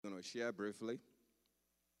to share briefly,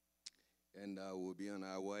 and we'll be on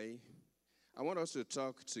our way. I want us to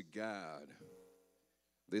talk to God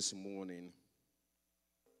this morning,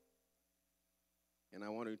 and I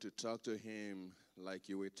want you to talk to Him like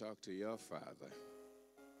you would talk to your Father.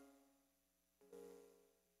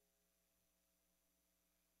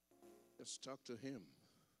 Just talk to Him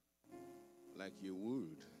like you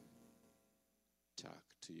would talk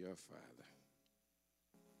to your Father.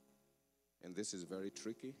 And this is very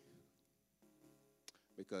tricky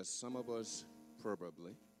because some of us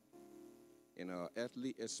probably in our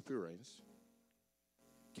earthly experience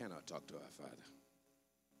cannot talk to our Father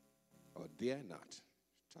or dare not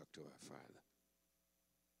talk to our Father.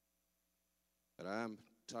 But I'm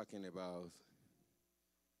talking about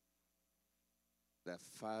the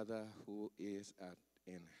Father who is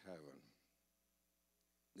in heaven,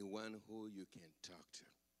 the one who you can talk to,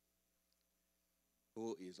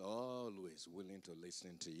 who is always willing to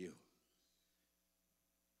listen to you,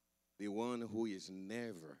 the one who is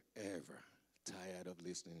never, ever tired of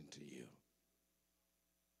listening to you,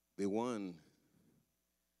 the one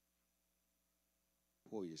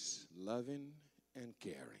who is loving and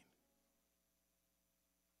caring.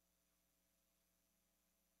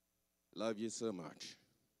 Love you so much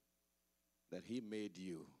that He made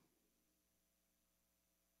you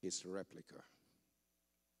His replica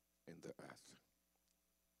in the earth.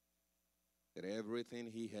 That everything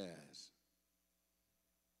He has,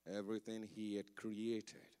 everything He had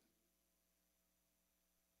created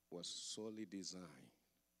was solely designed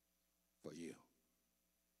for you.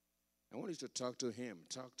 I want you to talk to Him.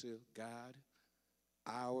 Talk to God,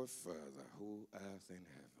 our Father who art in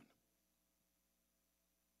heaven.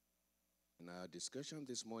 And our discussion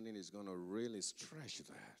this morning is going to really stretch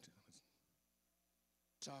that.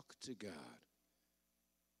 Talk to God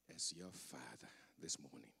as your Father this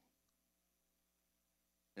morning.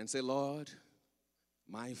 And say, Lord,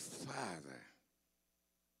 my Father,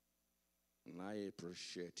 and I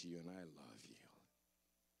appreciate you and I love you.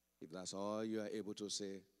 If that's all you are able to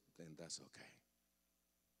say, then that's okay.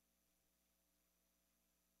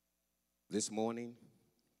 This morning,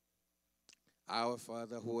 our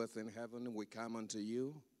Father who art in heaven, we come unto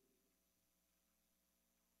you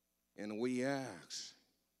and we ask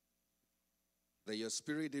that your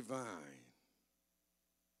Spirit divine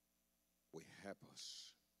will help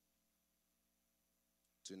us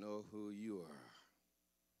to know who you are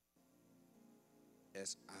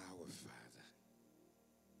as our Father.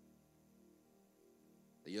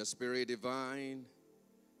 That your Spirit divine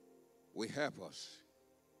will help us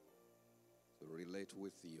to relate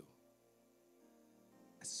with you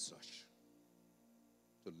as such,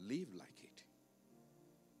 to live like it,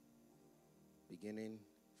 beginning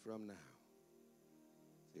from now,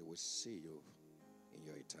 they will see you in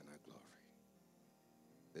your eternal glory.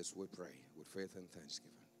 This we pray with faith and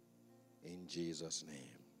thanksgiving in Jesus'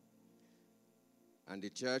 name. And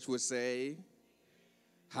the church will say,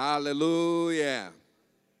 hallelujah.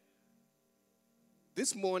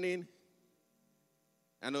 This morning,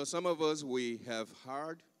 I know some of us, we have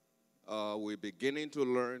heard, we're beginning to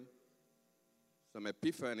learn some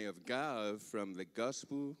epiphany of God from the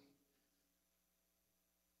gospel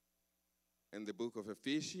in the book of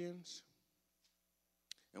Ephesians.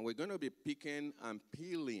 And we're going to be picking and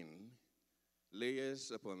peeling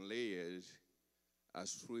layers upon layers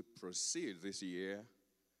as we proceed this year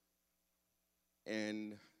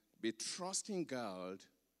and be trusting God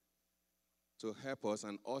to help us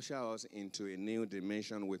and usher us into a new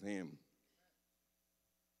dimension with Him.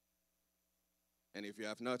 And if you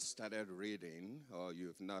have not started reading or you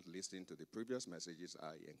have not listened to the previous messages,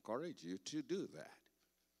 I encourage you to do that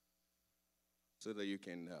so that you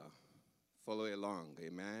can follow along.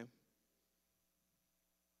 Amen.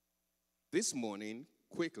 This morning,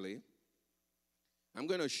 quickly, I'm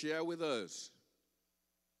going to share with us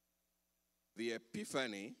the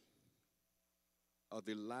epiphany of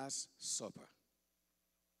the Last Supper.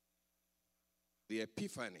 The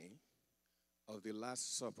epiphany of the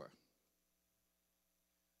Last Supper.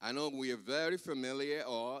 I know we are very familiar,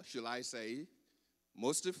 or shall I say,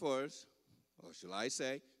 most of us, or shall I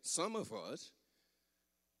say, some of us,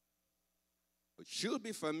 should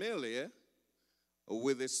be familiar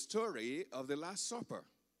with the story of the Last Supper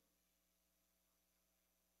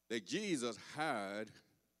that Jesus had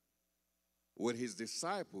with His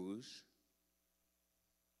disciples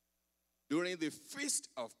during the feast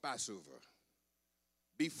of Passover,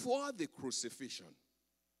 before the crucifixion.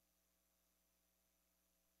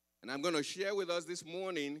 And I'm going to share with us this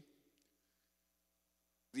morning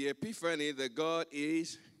the epiphany that God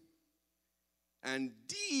is and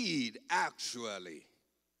did actually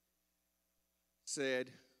said,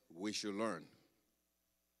 we should learn.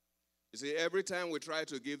 You see, every time we try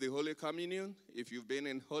to give the Holy Communion, if you've been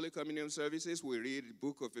in Holy Communion services, we read the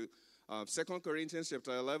book of 2 Corinthians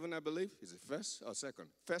chapter 11, I believe. Is it first or second?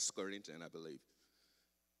 1 Corinthians, I believe.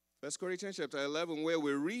 1 Corinthians chapter 11, where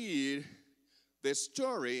we read the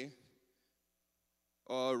story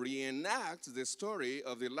or reenact the story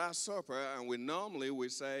of the Last Supper, and we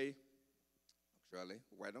say, actually,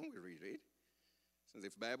 why don't we read it? Since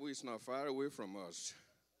the Bible is not far away from us,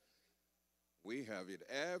 we have it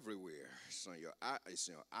everywhere. It's on your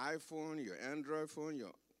iPhone, your Android phone,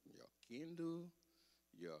 your Kindle,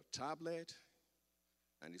 your tablet,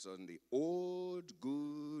 and it's on the old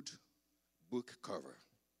good book cover.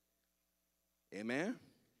 Amen?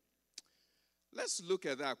 Let's look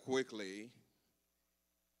at that quickly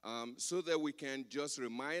so that we can just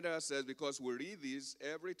remind ourselves, because we read this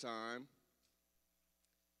every time,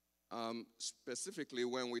 specifically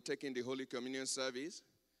when we take in the Holy Communion service,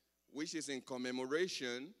 which is in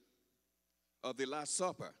commemoration of the Last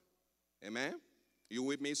Supper. Amen? You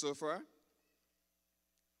with me so far?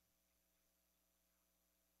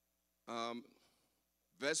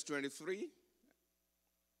 Verse 23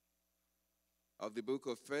 of the book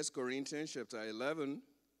of 1 Corinthians chapter 11.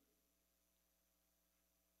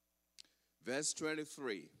 Verse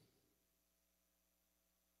 23.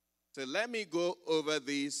 So let me go over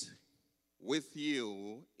this with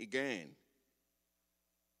you again.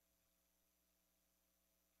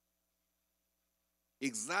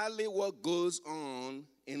 Exactly what goes on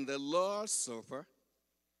in the Lord's Supper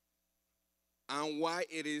and why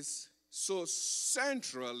it is so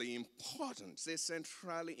centrally important. Say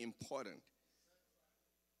centrally important.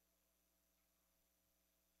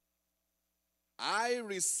 I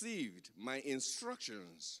received my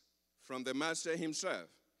instructions from the Master himself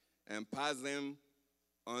and passed them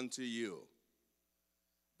on to you.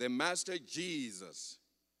 The Master Jesus,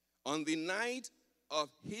 on the night of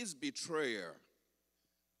his betrayal,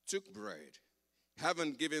 took bread.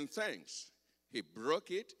 Having given thanks, he broke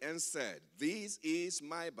it and said, "This is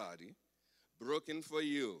my body, broken for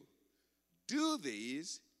you. Do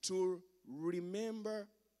this to remember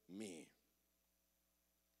me."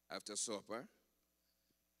 After supper,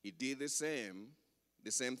 he did the same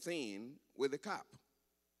thing with the cup.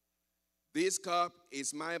 "This cup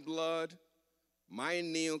is my blood, my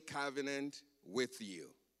new covenant with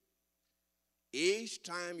you. Each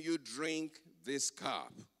time you drink this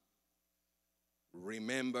cup,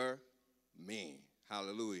 remember me."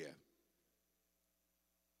 Hallelujah.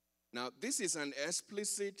 Now, this is an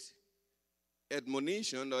explicit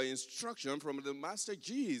admonition or instruction from the Master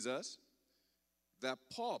Jesus that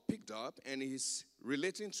Paul picked up and is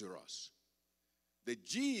relating to us. That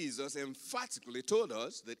Jesus emphatically told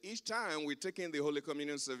us that each time we take in the Holy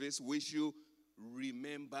Communion service, we should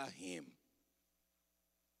remember him.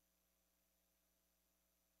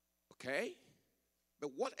 Okay?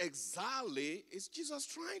 But what exactly is Jesus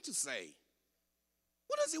trying to say?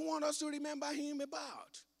 What does he want us to remember him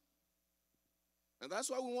about? And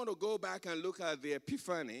that's why we want to go back and look at the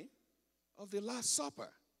Epiphany of the Last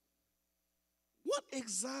Supper. What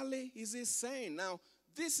exactly is he saying? Now,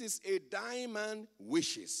 this is a dying man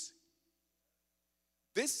wishes.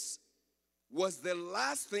 This was the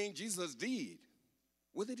last thing Jesus did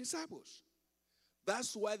with the disciples.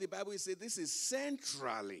 That's why the Bible says this is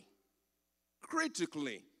centrally,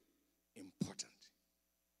 critically important.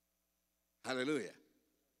 Hallelujah.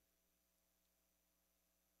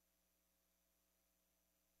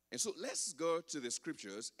 And so let's go to the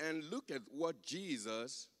scriptures and look at what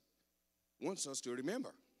Jesus wants us to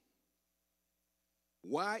remember.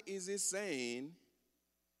 Why is he saying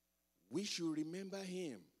we should remember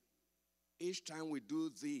him each time we do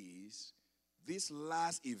this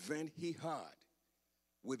last event he had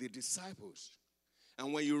with the disciples?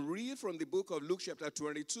 And when you read from the book of Luke chapter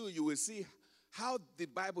 22, you will see how the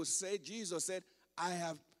Bible said, Jesus said, "I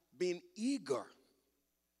have been eagerly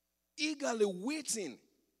waiting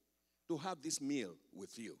to have this meal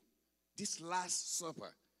with you, this Last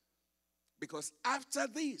Supper. Because after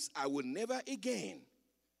this, I will never again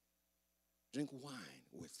drink wine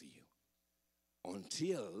with you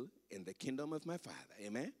until in the kingdom of my Father."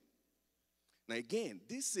 Amen? Now again,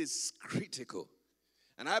 this is critical.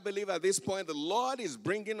 And I believe at this point, the Lord is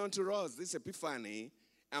bringing unto us this epiphany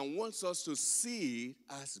and wants us to see it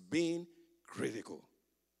as being critical.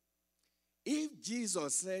 If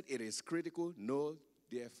Jesus said it is critical, know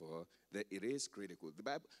therefore that it is critical. The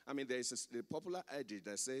Bible, there is a popular adage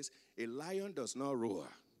that says, a lion does not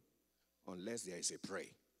roar unless there is a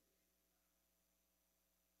prey.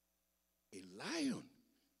 A lion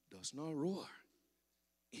does not roar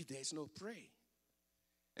if there is no prey.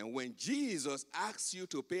 And when Jesus asks you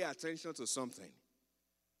to pay attention to something,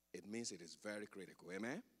 it means it is very critical.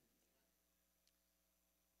 Amen?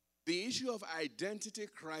 The issue of identity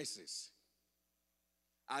crisis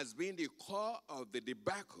has been the core of the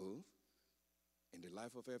debacle in the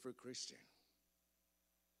life of every Christian.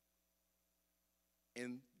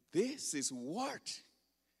 And this is what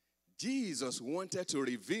Jesus wanted to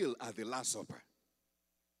reveal at the Last Supper.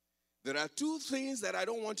 There are two things that I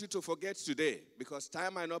don't want you to forget today, because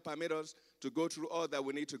time might not permit us to go through all that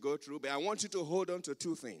we need to go through, but I want you to hold on to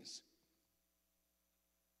two things.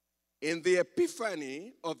 In the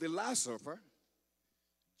Epiphany of the Last Supper,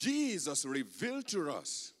 Jesus revealed to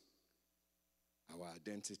us our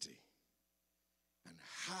identity and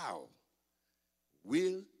how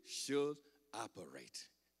we should operate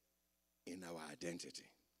in our identity.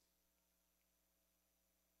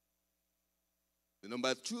 The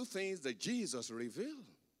number two things that Jesus revealed,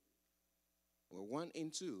 well, 1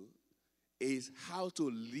 and 2, is how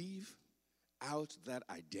to live out that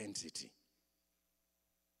identity.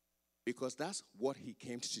 Because that's what he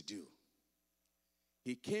came to do.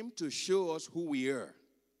 He came to show us who we are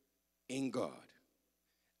in God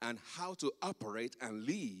and how to operate and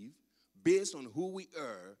live based on who we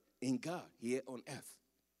are in God here on earth.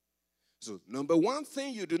 So, number one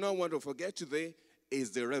thing you do not want to forget today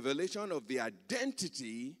is the revelation of the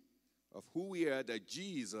identity of who we are that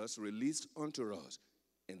Jesus released unto us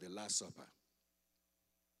in the Last Supper.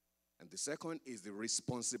 And the second is the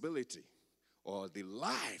responsibility or the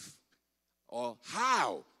life or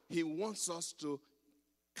how he wants us to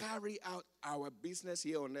carry out our business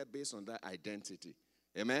here on earth based on that identity.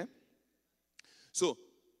 Amen? So,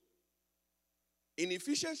 in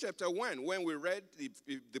Ephesians chapter 1, when we read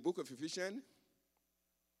the book of Ephesians,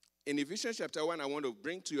 in Ephesians chapter 1, I want to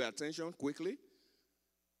bring to your attention quickly,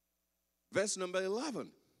 verse number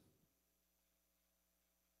 11.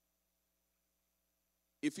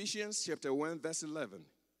 Ephesians chapter 1, verse 11.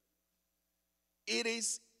 It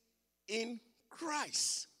is in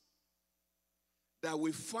Christ that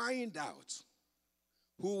we find out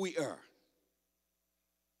who we are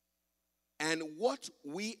and what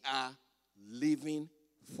we are living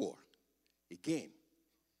for. Again,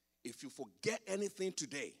 if you forget anything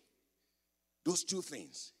today, those two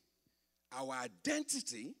things, our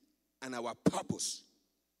identity and our purpose.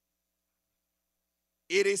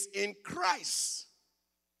 It is in Christ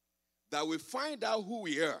that we find out who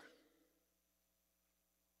we are.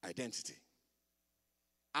 Identity.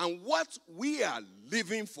 And what we are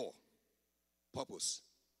living for. Purpose.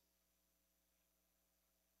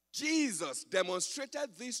 Jesus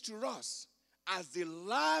demonstrated this to us as the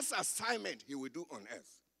last assignment he will do on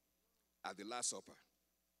earth at the Last Supper.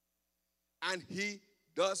 And he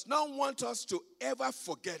does not want us to ever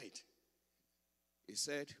forget it. He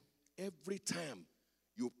said, every time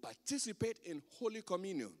you participate in Holy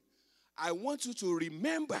Communion, I want you to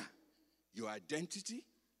remember your identity.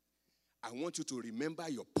 I want you to remember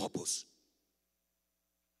your purpose.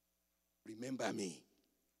 Remember me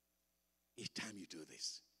each time you do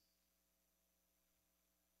this.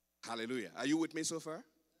 Hallelujah. Are you with me so far?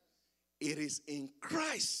 It is in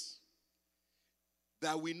Christ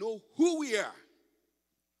that we know who we are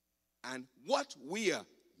and what we are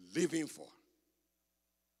living for.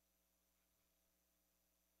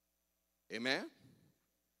 Amen?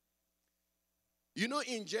 You know,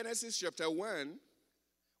 in Genesis chapter 1,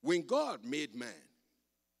 when God made man,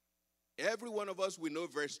 every one of us, we know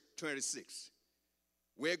verse 26,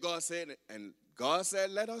 where God said, and God said,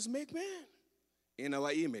 let us make man in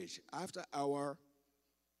our image, after our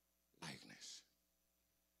likeness.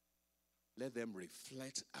 Let them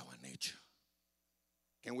reflect our nature.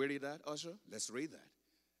 Can we read that also? Let's read that.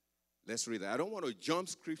 Let's read that. I don't want to jump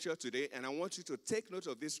scripture today, and I want you to take note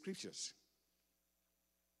of these scriptures.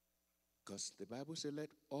 Because the Bible says, let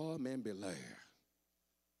all men be liars,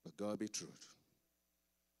 but God be truth.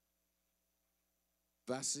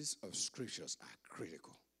 Verses of scriptures are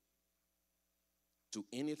critical to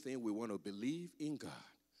anything we want to believe in God.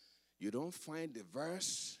 You don't find the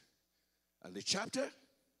verse and the chapter,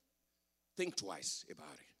 think twice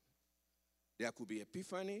about it. There could be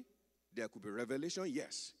epiphany, there could be revelation,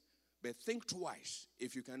 yes. But think twice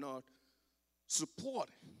if you cannot support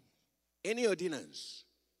any ordinance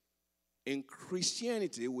in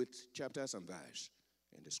Christianity with chapters and verses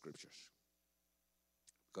in the scriptures.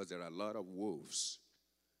 Because there are a lot of wolves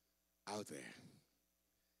out there.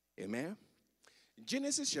 Amen?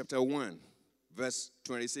 Genesis chapter 1, verse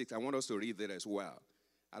 26. I want us to read that as well.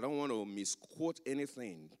 I don't want to misquote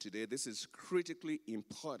anything today. This is critically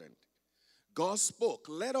important. God spoke,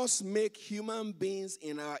 let us make human beings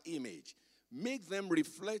in our image, make them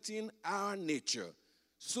reflecting our nature,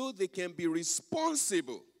 so they can be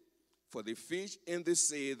responsible for the fish in the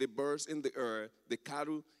sea, the birds in the air, the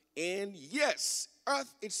cattle, and yes,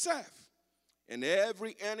 earth itself, and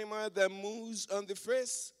every animal that moves on the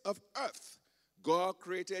face of earth. God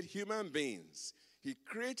created human beings. He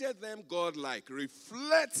created them godlike,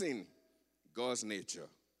 reflecting God's nature.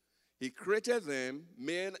 He created them,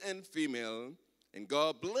 male and female, and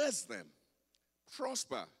God blessed them.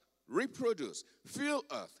 Prosper, reproduce, fill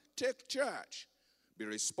earth, take charge, be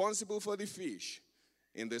responsible for the fish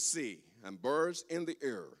in the sea and birds in the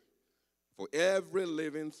air, for every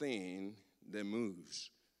living thing that moves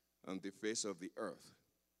on the face of the earth.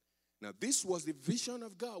 Now, this was the vision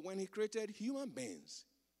of God when he created human beings,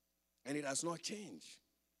 and it has not changed.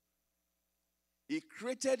 He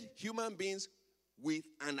created human beings with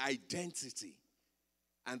an identity,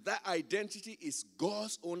 and that identity is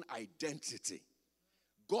God's own identity.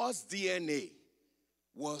 God's DNA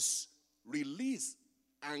was released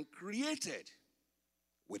and created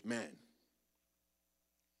with man,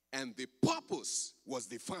 and the purpose was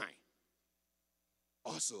defined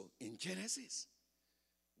also in Genesis.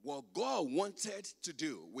 What God wanted to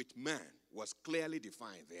do with man was clearly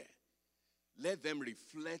defined there. Let them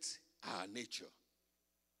reflect our nature.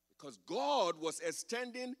 Because God was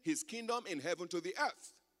extending his kingdom in heaven to the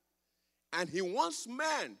earth. And he wants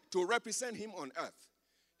man to represent him on earth.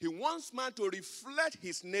 He wants man to reflect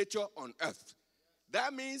his nature on earth.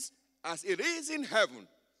 That means as it is in heaven,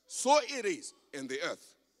 so it is in the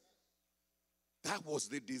earth. That was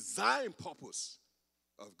the design purpose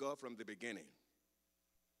of God from the beginning.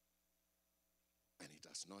 And it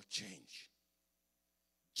has not changed.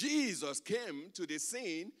 Jesus came to the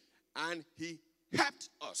scene and he helped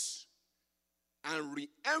us and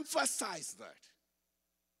re-emphasized that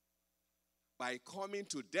by coming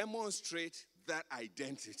to demonstrate that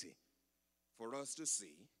identity for us to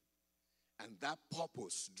see, and that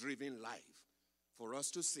purpose-driven life for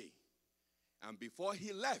us to see. And before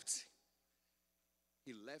he left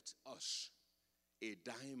us a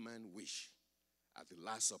dying man wish at the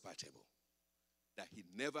Last Supper table that he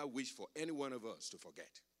never wished for any one of us to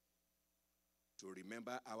forget. To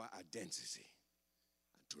remember our identity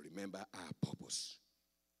and to remember our purpose.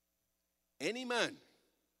 Any man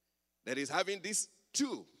that is having these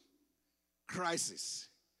two crises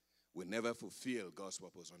will never fulfill God's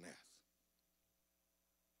purpose on earth.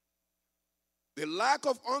 The lack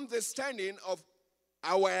of understanding of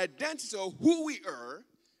our identity, of who we are,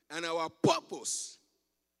 and our purpose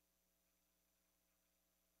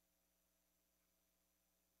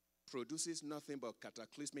produces nothing but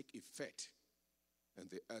cataclysmic effect on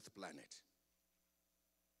the earth planet.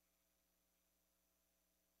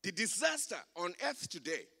 The disaster on earth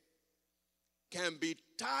today can be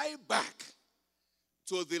tied back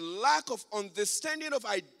to the lack of understanding of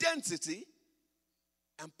identity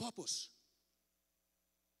and purpose.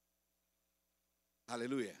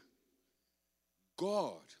 Hallelujah.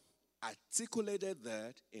 God articulated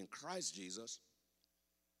that in Christ Jesus,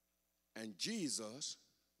 and Jesus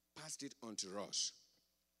passed it on to us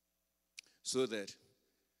so that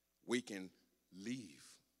we can live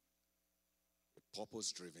a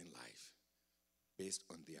purpose-driven life based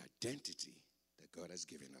on the identity that God has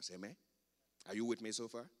given us. Amen? Are you with me so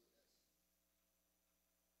far?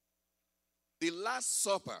 The Last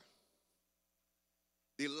Supper,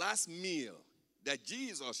 the last meal that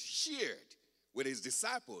Jesus shared with his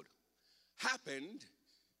disciples happened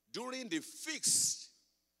during the feast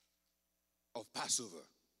of Passover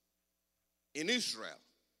in Israel.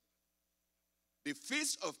 The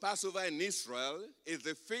feast of Passover in Israel is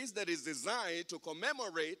the feast that is designed to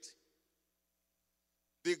commemorate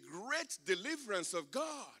the great deliverance of God.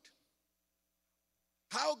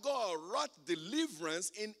 How God wrought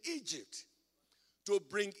deliverance in Egypt to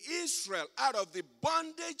bring Israel out of the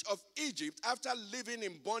bondage of Egypt after living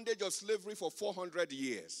in bondage of slavery for 400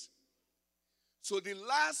 years. So the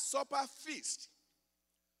Last Supper feast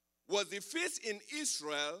was the feast in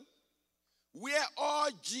Israel where all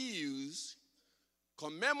Jews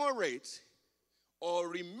commemorate or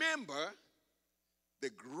remember the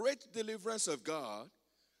great deliverance of God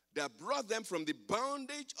that brought them from the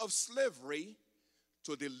bondage of slavery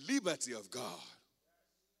to the liberty of God.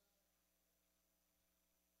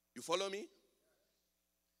 You follow me?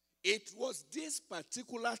 It was this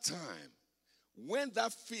particular time when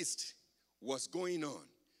that feast was going on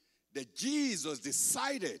that Jesus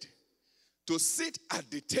decided to sit at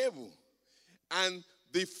the table, and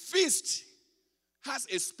the feast has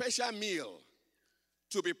a special meal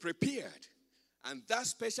to be prepared. And that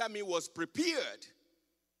special meal was prepared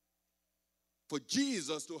for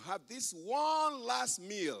Jesus to have this one last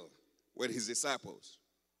meal with his disciples.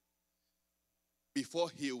 before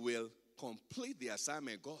he will complete the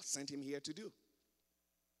assignment God sent him here to do.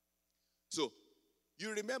 So,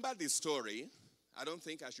 you remember this story. I don't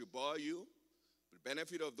think I should bore you. For the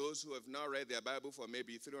benefit of those who have not read their Bible for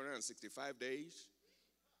maybe 365 days.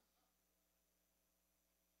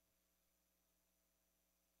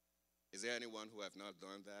 Is there anyone who have not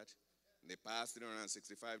done that? In the past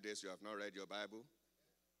 365 days, you have not read your Bible?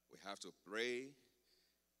 We have to pray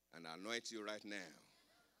and anoint you right now.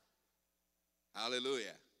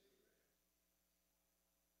 Hallelujah.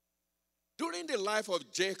 During the life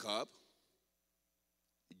of Jacob,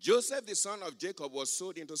 Joseph, the son of Jacob, was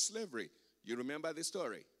sold into slavery. You remember the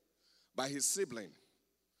story? By his sibling.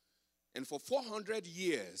 And for 400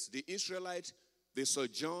 years, the Israelites, they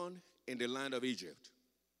sojourned in the land of Egypt.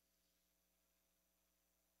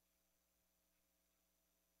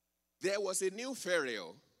 There was a new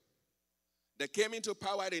Pharaoh that came into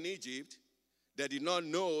power in Egypt that did not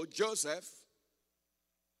know Joseph.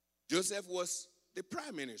 Joseph was the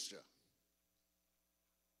prime minister.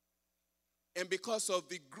 And because of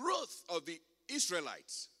the growth of the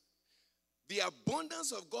Israelites, the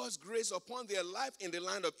abundance of God's grace upon their life in the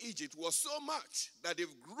land of Egypt was so much that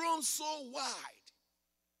they've grown so wide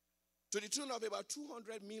to the tune of about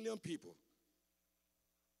 200 million people.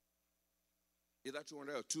 Either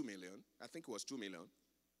 200 or 2 million. I think it was 2 million.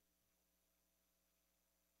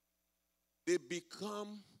 They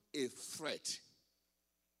become a threat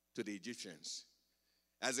to the Egyptians.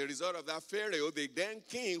 As a result of that, Pharaoh, the then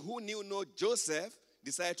king, who knew no Joseph,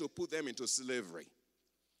 decided to put them into slavery.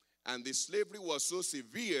 And the slavery was so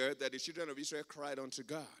severe that the children of Israel cried unto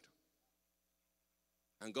God.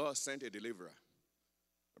 And God sent a deliverer,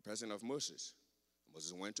 a person of Moses.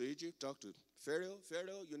 Moses went to Egypt, talked to Pharaoh.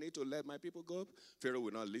 Pharaoh, you need to let my people go. Pharaoh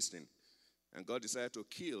would not listen. And God decided to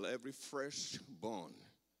kill every firstborn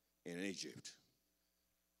in Egypt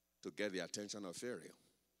to get the attention of Pharaoh.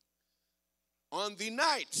 On the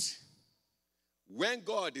night when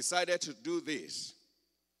God decided to do this,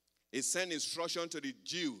 he sent instruction to the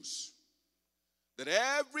Jews that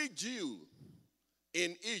every Jew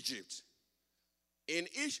in Egypt, in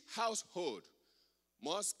each household,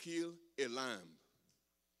 must kill a lamb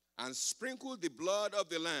and sprinkle the blood of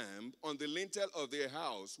the lamb on the lintel of their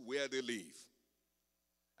house where they live.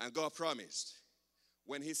 And God promised,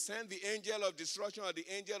 when he sent the angel of destruction or the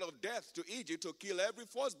angel of death to Egypt to kill every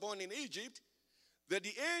firstborn in Egypt, that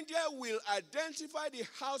the angel will identify the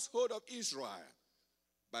household of Israel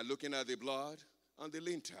by looking at the blood on the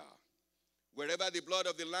lintel. Wherever the blood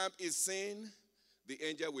of the lamb is seen, the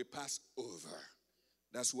angel will pass over.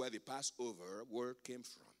 That's where the Passover word came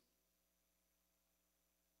from.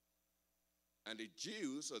 And the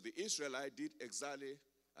Jews or the Israelites did exactly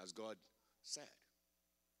as God said.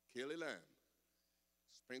 Kill a lamb.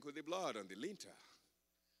 Sprinkle the blood on the lintel.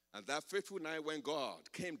 And that fateful night when God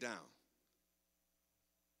came down,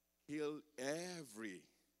 killed every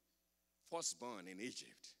firstborn in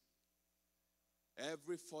Egypt.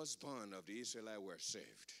 Every firstborn of the Israelites were saved,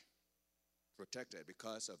 protected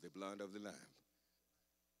because of the blood of the lamb.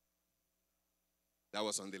 That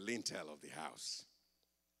was on the lintel of the house.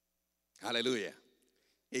 Hallelujah.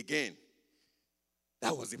 Again,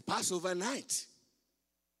 that was the Passover night.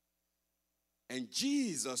 And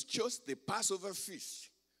Jesus chose the Passover feast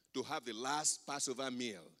to have the last Passover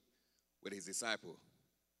meal with his disciple.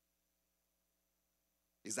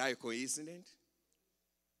 Is that a coincidence?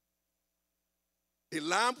 The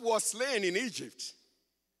lamb was slain in Egypt.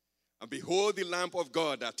 And behold the Lamb of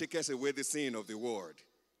God that taketh away the sin of the world.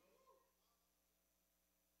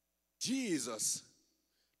 Jesus,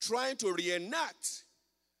 trying to reenact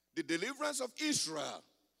the deliverance of Israel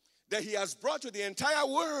that he has brought to the entire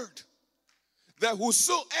world, that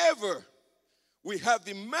whosoever will have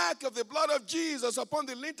the mark of the blood of Jesus upon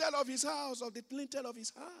the lintel of his house, or the lintel of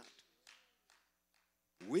his heart,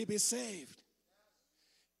 will be saved.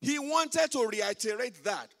 He wanted to reiterate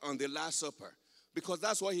that on the Last Supper because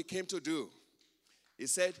that's what he came to do. He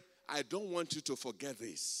said, I don't want you to forget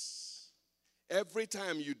this. Every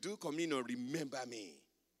time you do communion, remember me.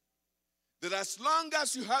 That as long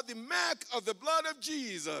as you have the mark of the blood of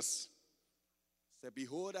Jesus, say,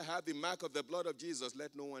 behold, I have the mark of the blood of Jesus.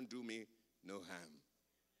 Let no one do me no harm.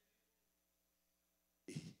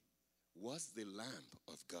 He was the Lamb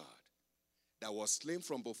of God that was slain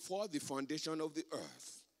from before the foundation of the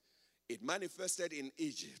earth. It manifested in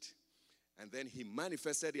Egypt, and then he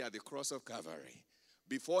manifested it at the cross of Calvary.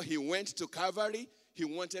 Before he went to Calvary, he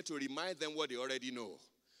wanted to remind them what they already know.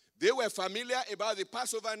 They were familiar about the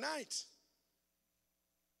Passover night.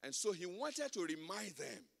 And so he wanted to remind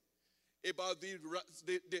them about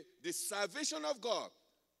the salvation of God,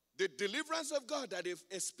 the deliverance of God that they've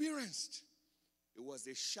experienced It was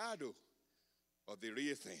a shadow of the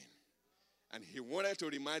real thing. And he wanted to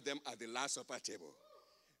remind them at the Last Supper table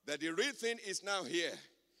that the real thing is now here.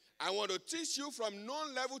 I want to teach you from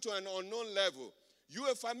known level to an unknown level. You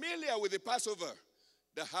are familiar with the Passover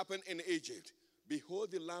that happened in Egypt.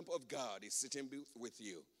 Behold, the Lamb of God is sitting with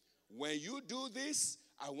you. When you do this,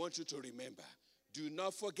 I want you to remember. Do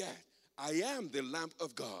not forget, I am the Lamb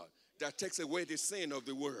of God that takes away the sin of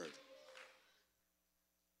the world.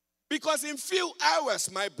 Because in few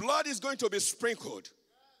hours, my blood is going to be sprinkled.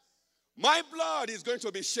 My blood is going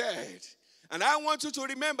to be shed. And I want you to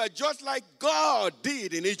remember, just like God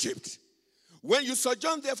did in Egypt, when you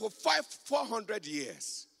sojourned there for 400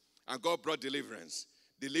 years, and God brought deliverance.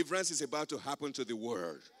 Deliverance is about to happen to the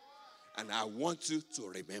world. And I want you to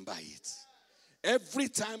remember it. Every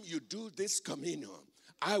time you do this communion,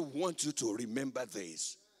 I want you to remember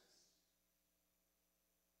this.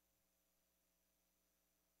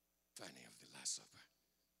 Epiphany of the Last Supper.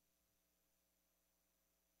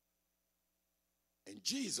 And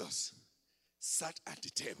Jesus sat at the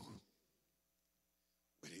table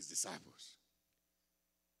with his disciples.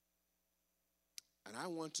 And I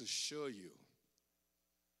want to show you,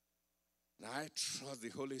 and I trust the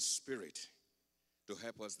Holy Spirit to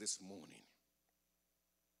help us this morning,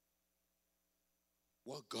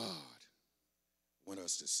 what God wants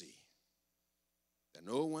us to see. That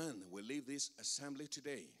no one will leave this assembly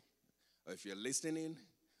today, or if you're listening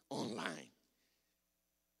online,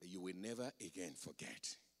 that you will never again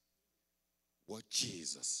forget what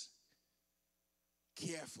Jesus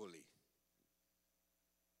carefully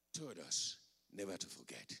told us never to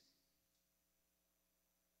forget.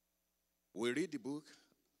 We read the book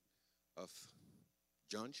of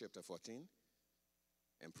John chapter 14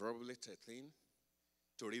 and probably 13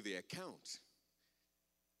 to read the account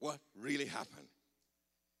what really happened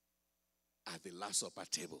at the Last Supper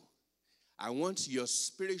table. I want your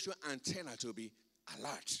spiritual antenna to be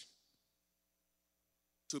alert,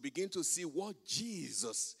 to begin to see what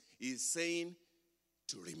Jesus is saying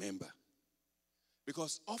to remember.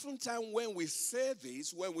 Because oftentimes when we say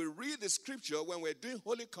this, when we read the scripture, when we're doing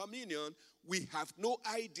Holy Communion, we have no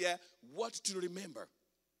idea what to remember.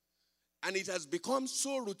 And it has become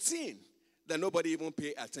so routine that nobody even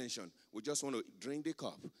pay attention. We just want to drink the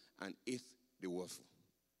cup and eat the wafer.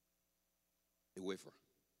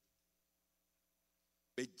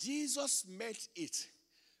 But Jesus meant it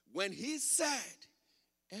when he said,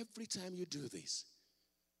 every time you do this,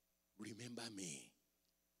 remember me.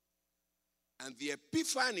 And the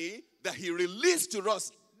epiphany that he released to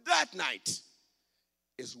us that night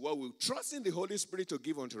is what we trust in the Holy Spirit to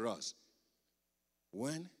give unto us.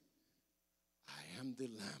 When I am the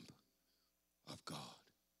Lamb of God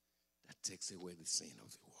that takes away the sin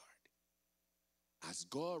of the world. As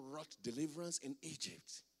God wrought deliverance in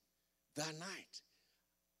Egypt that night,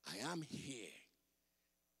 I am here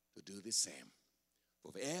to do the same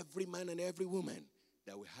for every man and every woman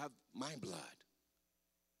that will have my blood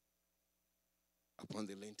upon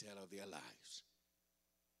the lintel of their lives.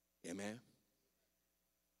 Amen.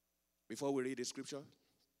 Before we read the scripture,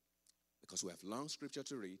 because we have long scripture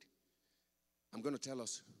to read, I'm going to tell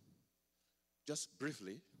us just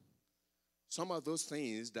briefly some of those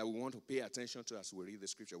things that we want to pay attention to as we read the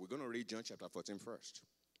scripture. We're going to read John chapter 14 first.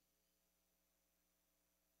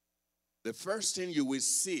 The first thing you will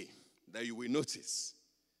see, that you will notice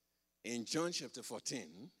in John chapter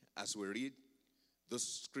 14, as we read those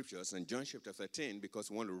scriptures, and John chapter 13,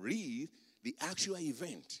 because we want to read the actual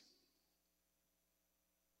event,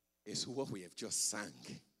 is what we have just sang.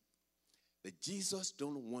 That Jesus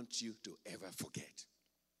don't want you to ever forget.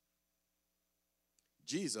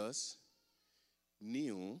 Jesus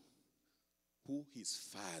knew who his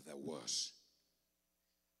Father was.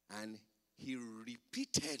 And he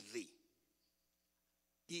repeatedly,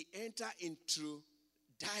 he entered into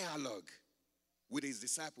dialogue with his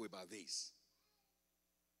disciple about this.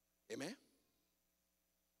 Amen?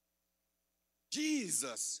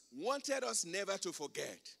 Jesus wanted us never to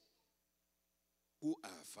forget who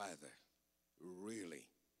our Father really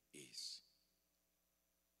is.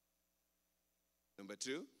 Number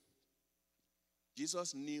two,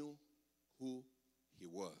 Jesus knew who he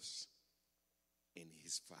was in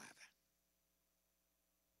his Father.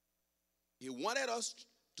 He wanted us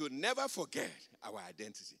to never forget our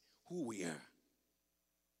identity, who we are.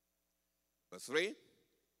 Number three,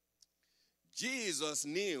 Jesus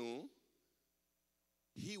knew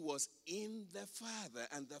he was in the Father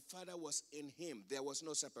and the Father was in him. There was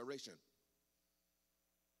no separation.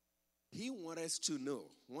 He wanted us to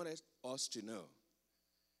know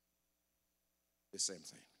the same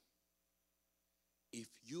thing. If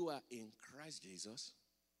you are in Christ Jesus,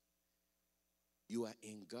 You are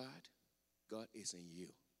in God. God is in you.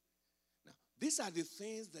 Now, these are the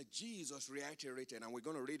things that Jesus reiterated, and we're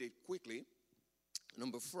going to read it quickly.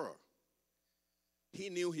 Number 4. He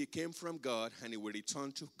knew he came from God and he would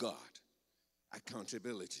return to God.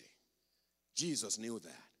 Accountability. Jesus knew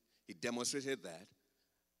that. He demonstrated that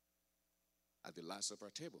at the Last Supper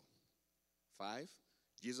table. 5,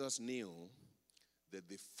 Jesus knew that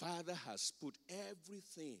the Father has put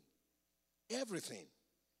everything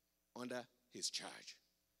under his charge.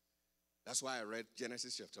 That's why I read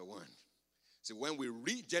Genesis chapter 1. So when we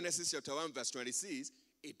read Genesis chapter 1 verse 26,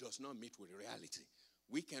 it does not meet with reality.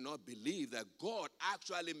 We cannot believe that God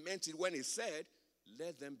actually meant it when he said,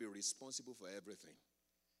 let them be responsible for everything.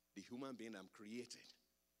 The human being I'm created.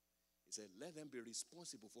 He said, let them be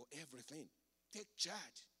responsible for everything. Take charge.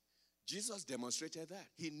 Jesus demonstrated that.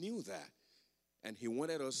 He knew that. And he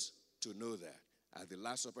wanted us to know that. At the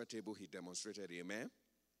Last Supper table, he demonstrated, amen.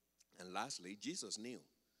 And lastly, Jesus knew.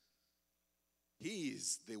 He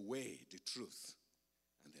is the way, the truth,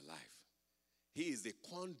 and the life. He is the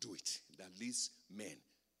conduit that leads men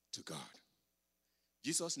to God.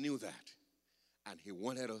 Jesus knew that, and he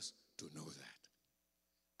wanted us to know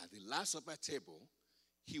that. At the Last Supper table,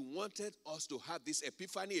 he wanted us to have this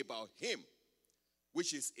epiphany about him,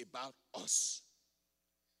 which is about us.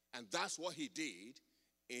 And that's what he did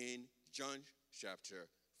in John chapter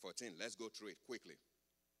 14. Let's go through it quickly.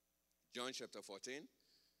 John chapter 14.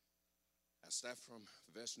 I'll start from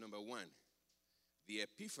verse number 1. The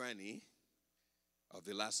epiphany of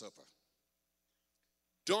the Last Supper.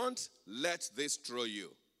 Don't let this throw you.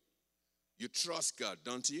 You trust God,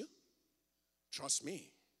 don't you? Trust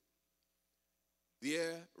me.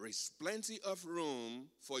 There is plenty of room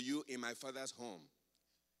for you in my Father's home.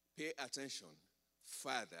 Pay attention.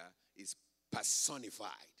 Father is personified.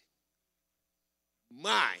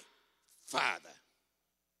 My Father.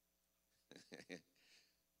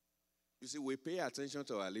 You see, we pay attention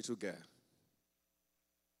to our little girl.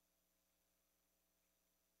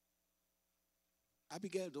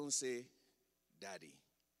 Abigail don't say daddy,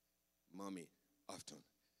 mommy often,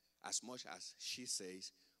 as much as she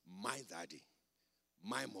says my daddy,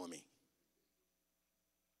 my mommy.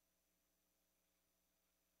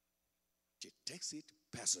 She takes it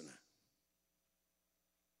personal.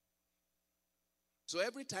 So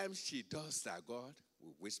every time she does that, God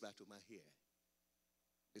will whisper to my ear,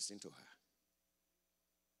 listen to her.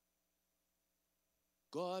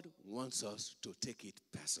 God wants us to take it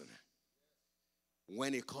personal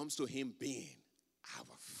when it comes to him being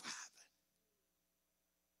our Father.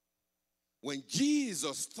 When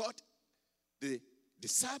Jesus taught the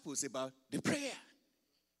disciples about the prayer,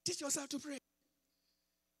 teach yourself to pray.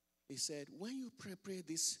 He said, when you pray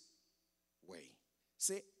this way,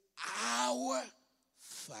 say, our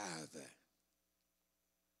Father.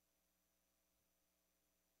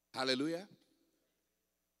 Hallelujah.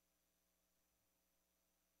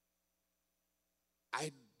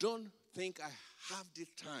 I don't think I have the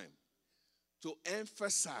time to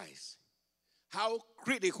emphasize how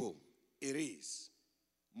critical it is,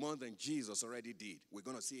 more than Jesus already did. We're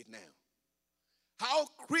going to see it now. How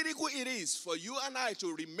critical it is for you and I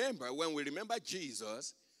to remember, when we remember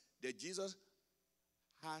Jesus, that Jesus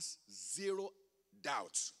has zero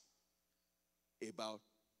doubt about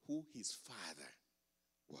who his Father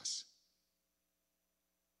was.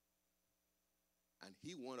 And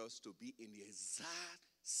he wants us to be in the exact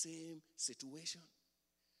same situation.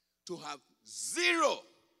 To have zero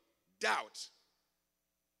doubt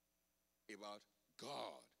about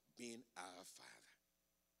God being our Father.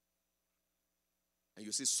 And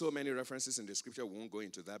you see so many references in the scripture, we won't go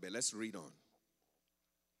into that, but let's read on.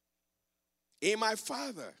 In my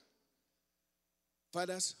Father's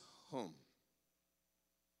home.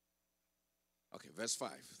 Okay, verse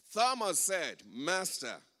 5. Thomas said,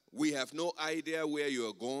 Master, we have no idea where you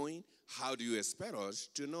are going. How do you expect us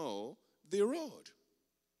to know the road?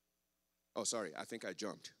 Oh, sorry, I think I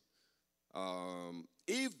jumped.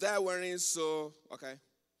 If that weren't so, okay,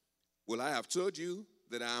 will I have told you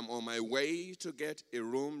that I am on my way to get a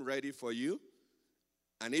room ready for you?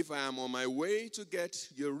 And if I am on my way to get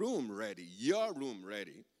your room ready,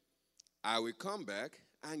 I will come back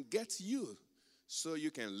and get you so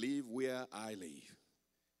you can live where I live.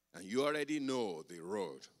 And you already know the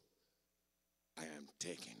road I am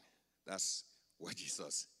taking. That's what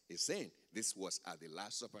Jesus is saying. This was at the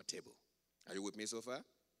Last Supper table. Are you with me so far?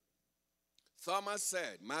 Thomas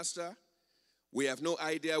said, Master, we have no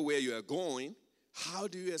idea where you are going. How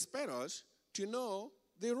do you expect us to know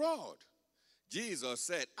the road? Jesus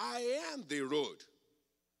said, I am the road,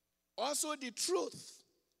 also the truth,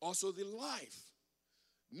 also the life.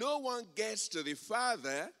 No one gets to the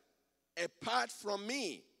Father apart from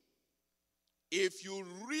me. If you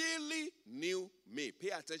really knew me, pay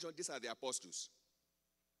attention, these are the apostles.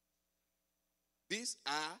 These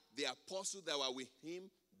are the apostles that were with him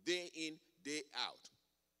day in, day out.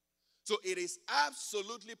 So it is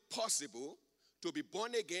absolutely possible to be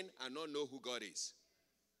born again and not know who God is.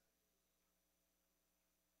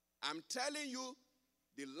 I'm telling you,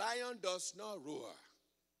 the lion does not roar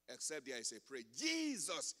except there is a prey.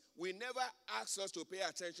 Jesus will never ask us to pay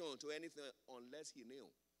attention to anything unless he knew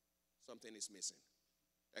something is missing.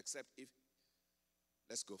 Except if,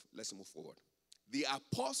 let's move forward. The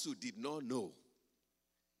apostle did not know.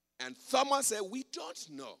 And Thomas said, we don't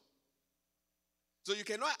know. So you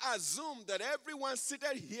cannot assume that everyone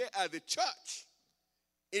seated here at the church,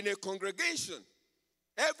 in a congregation,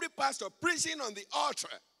 every pastor preaching on the altar,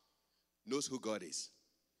 knows who God is.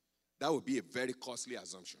 That would be a very costly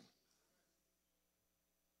assumption.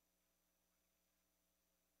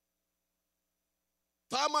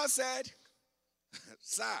 Thomas said,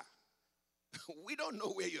 sir, we don't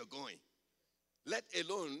know where you're going, let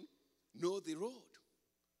alone know the road.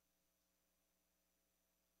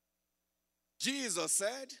 Jesus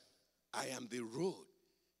said, I am the road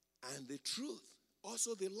and the truth,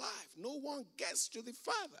 also the life. No one gets to the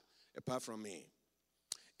Father apart from me.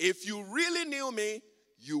 If you really knew me,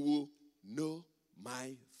 you will know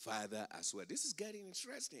my Father as well. This is getting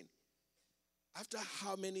interesting. After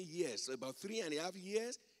how many years? About 3.5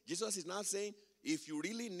 years, Jesus is now saying, if you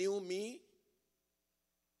really knew me,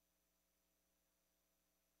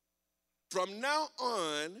 from now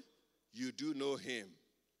on, you do know him.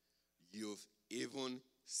 You've even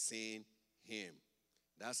seen him.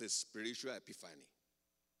 That's a spiritual epiphany.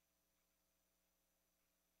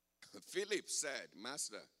 Philip said,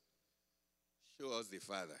 Master, show us the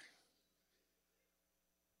Father.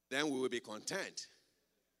 Then we will be content.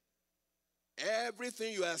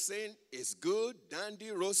 Everything you are saying is good,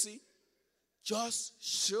 dandy, rosy. Just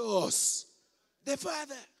show us the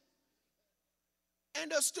Father.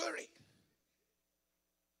 End of story.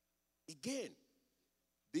 Again,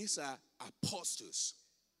 these are apostles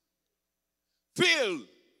filled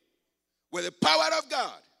with the power of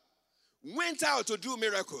God, went out to do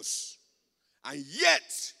miracles. And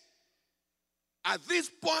yet, at this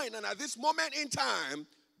point and at this moment in time,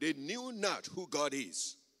 they knew not who God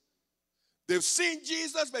is. They've seen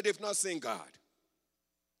Jesus, but they've not seen God.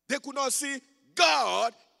 They could not see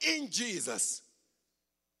God in Jesus.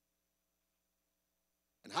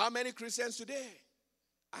 And how many Christians today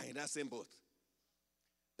are in that same boat?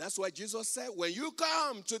 That's why Jesus said, when you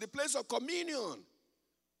come to the place of communion,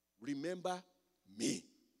 remember me.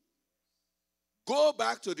 Go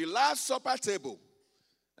back to the Last Supper table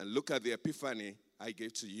and look at the epiphany I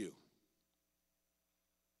gave to you.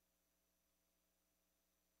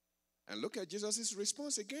 And look at Jesus'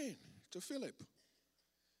 response again to Philip.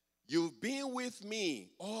 You've been with me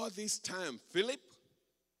all this time, Philip,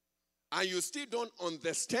 and you still don't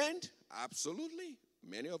understand? Absolutely.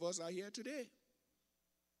 Many of us are here today.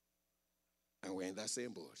 And we're in that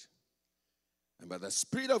same boat. And by the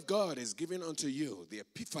Spirit of God is given unto you the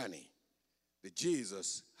epiphany that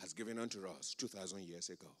Jesus has given unto us 2,000 years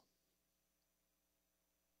ago.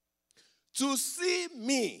 To see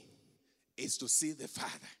me is to see the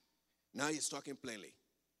Father. Now he's talking plainly.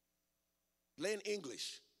 Plain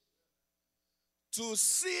English. To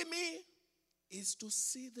see me is to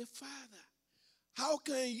see the Father. How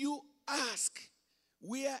can you ask,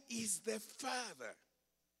 where is the Father?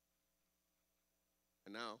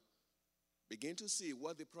 And now, begin to see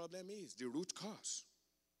what the problem is, the root cause.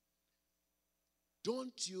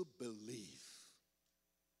 Don't you believe?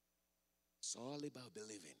 It's all about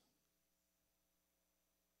believing.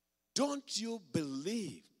 Don't you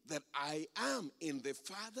believe that I am in the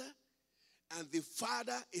Father and the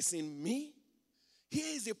Father is in me?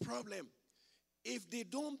 Here is the problem. If they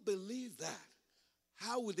don't believe that,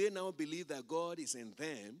 how will they now believe that God is in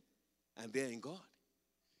them and they're in God?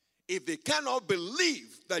 If they cannot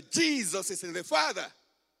believe that Jesus is in the Father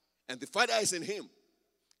and the Father is in him,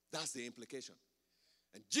 that's the implication.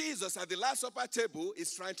 And Jesus at the Last Supper table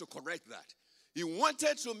is trying to correct that. He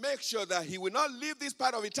wanted to make sure that he will not leave this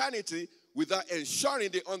part of eternity without ensuring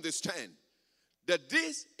they understand that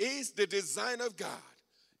this is the design of God.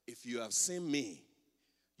 If you have seen me,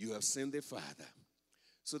 you have seen the Father.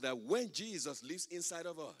 So that when Jesus lives inside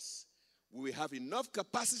of us, we will have enough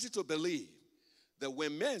capacity to believe that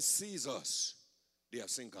when men sees us, they have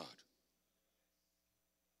seen God.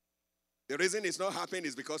 The reason it's not happening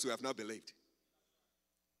is because we have not believed.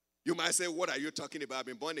 You might say, what are you talking about? I've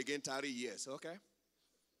been born again 30 years. Okay.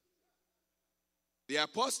 The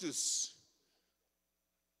apostles,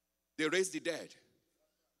 they raised the dead.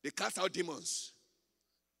 They cast out demons,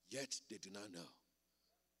 yet they do not know.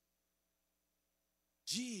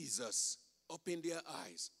 Jesus opened their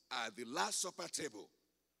eyes at the Last Supper table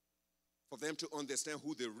for them to understand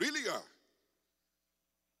who they really are.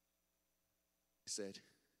 He said,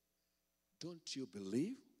 don't you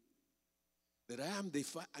believe that I am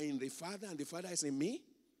in the Father and the Father is in me?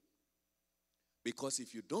 Because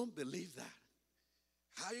if you don't believe that,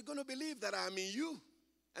 how are you going to believe that I am in you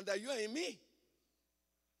and that you are in me?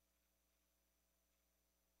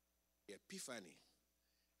 The Epiphany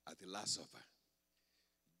at the Last Supper.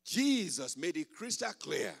 Jesus made it crystal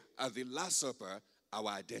clear at the Last Supper our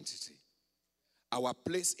identity, our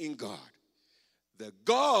place in God. The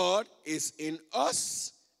God is in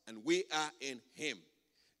us and we are in him.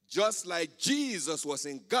 Just like Jesus was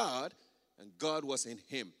in God and God was in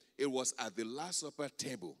him. It was at the Last Supper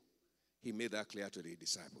table he made that clear to the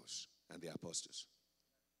disciples and the apostles.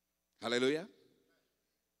 Hallelujah.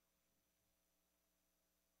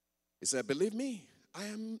 He said, believe me, I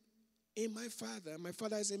am in my Father, and my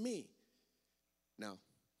Father is in me. Now,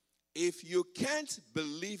 if you can't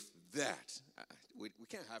believe that, we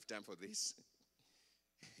can't have time for this.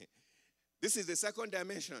 This is the second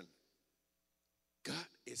dimension. God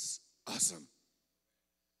is awesome.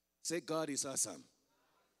 Say, God is awesome.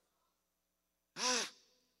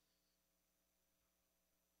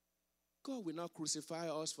 God will not crucify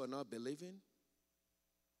us for not believing.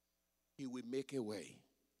 He will make a way.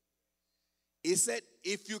 He said,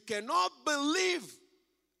 if you cannot believe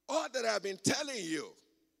all that I've been telling you,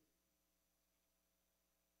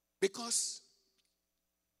 because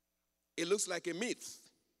it looks like a myth,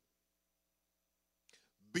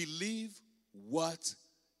 believe what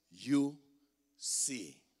you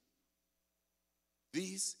see.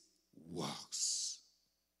 These works.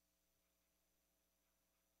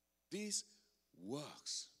 These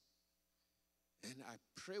works. And I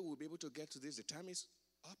pray we'll be able to get to this. The time is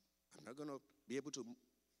up. I'm not going to be able to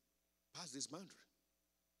pass this boundary.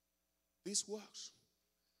 This works.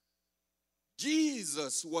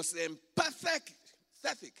 Jesus was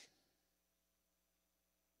empathetic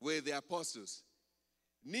with the apostles.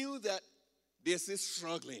 Knew that they're still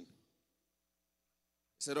struggling. He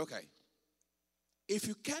said, okay, if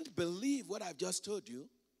you can't believe what I've just told you,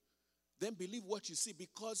 then believe what you see.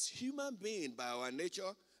 Because human being, by our nature,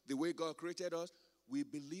 the way God created us, we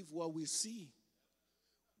believe what we see.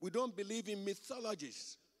 We don't believe in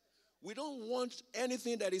mythologies. We don't want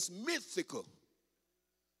anything that is mythical.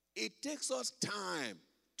 It takes us time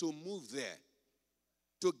to move there,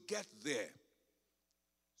 to get there.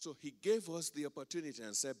 So he gave us the opportunity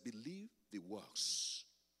and said, believe the works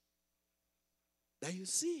that you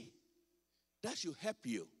see. That should help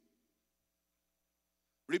you.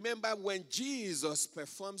 Remember when Jesus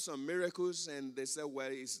performed some miracles and they said, well,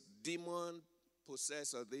 it's demon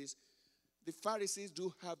possessed or this. The Pharisees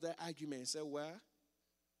do have that argument and say, well,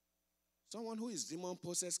 someone who is demon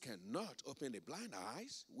possessed cannot open the blind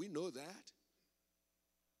eyes. We know that.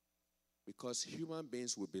 Because human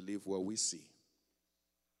beings will believe what we see.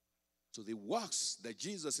 So the works that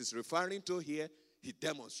Jesus is referring to here, he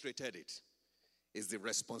demonstrated it. It's the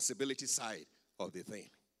responsibility side of the thing.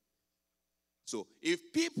 So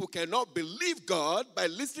if people cannot believe God by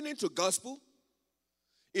listening to gospel,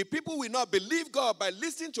 if people will not believe God by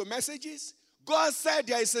listening to messages, God said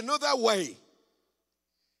there is another way.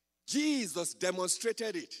 Jesus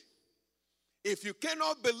demonstrated it. If you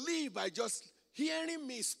cannot believe by just hearing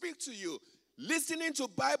me speak to you, listening to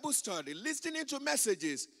Bible study, listening to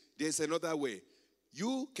messages, there's another way.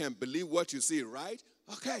 You can believe what you see, right?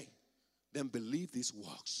 Okay. Then believe these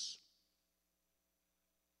works.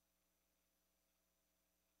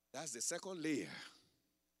 That's the second layer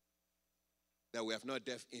that we have not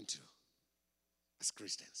delved into as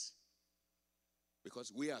Christians.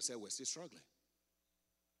 Because we ourselves, we're still struggling.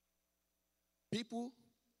 People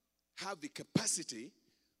have the capacity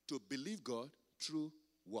to believe God through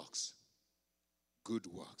works. Good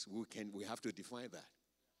works. We have to define that.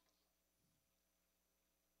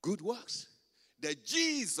 Good works that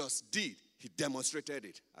Jesus did. He demonstrated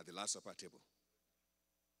it at the Last Supper table.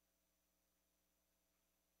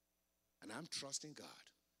 And I'm trusting God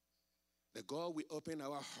that God will open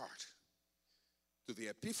our heart to the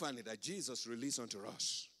epiphany that Jesus released unto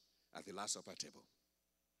us at the Last Supper table.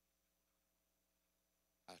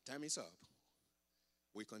 Our time is up.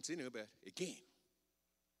 We continue, but again,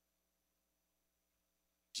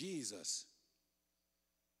 Jesus,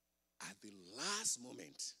 at the last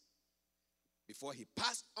moment, before he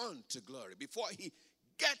passed on to glory, before he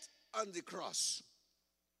got on the cross,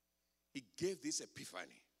 he gave this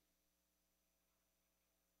epiphany.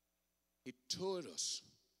 He told us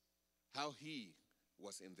how he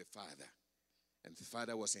was in the Father, and the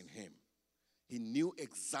Father was in him. He knew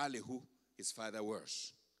exactly who his Father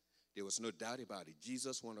was. There was no doubt about it.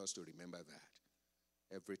 Jesus wants us to remember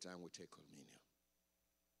that every time we take communion.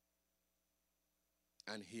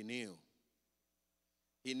 And he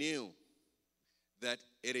knew that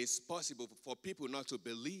it is possible for people not to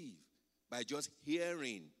believe by just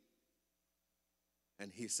hearing.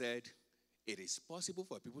 And he said, it is possible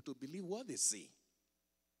for people to believe what they see.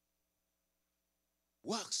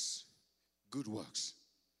 Works, good works.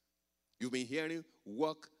 You've been hearing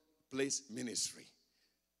workplace ministry.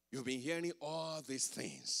 You've been hearing all these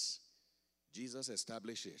things. Jesus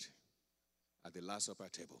established it at the Last Supper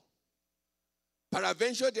table.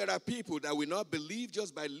 Peradventure, there are people that will not believe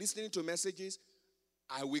just by listening to messages.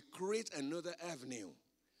 I will create another avenue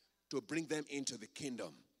to bring them into the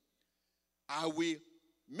kingdom. I will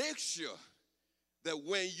make sure that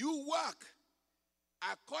when you work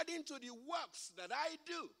according to the works that I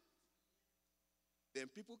do, then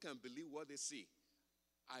people can believe what they see.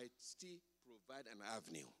 I still provide an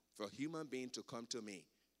avenue for human beings to come to me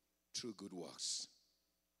through good works.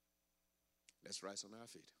 Let's rise on our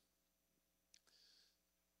feet.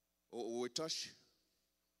 We'll touch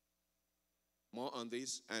more on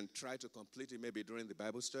this and try to complete it maybe during the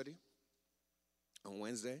Bible study on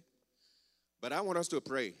Wednesday. But I want us to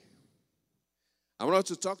pray. I want us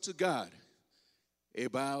to talk to God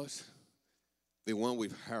about the one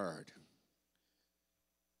we've heard.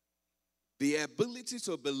 The ability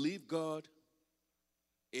to believe God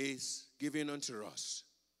is given unto us.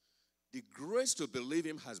 The grace to believe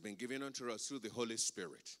him has been given unto us through the Holy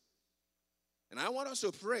Spirit. And I want us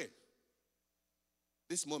to pray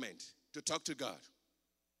this moment to talk to God,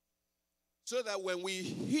 so that when we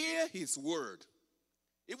hear his word,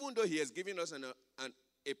 even though he has given us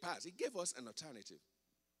a path, he gave us an alternative.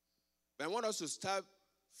 But I want us to start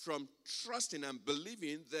from trusting and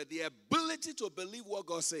believing that the ability to believe what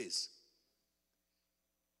God says,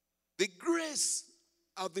 the grace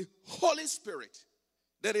of the Holy Spirit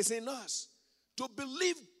that is in us to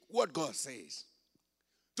believe what God says,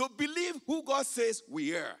 to believe who God says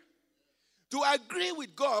we are, to agree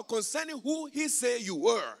with God concerning who he said you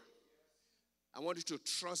were. I want you to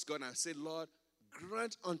trust God and say, Lord,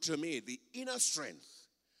 grant unto me the inner strength,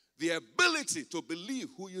 the ability to believe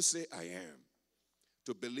who you say I am,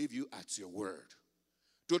 to believe you at your word,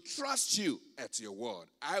 to trust you at your word.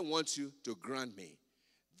 I want you to grant me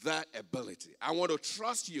that ability. I want to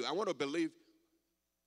trust you. I want to believe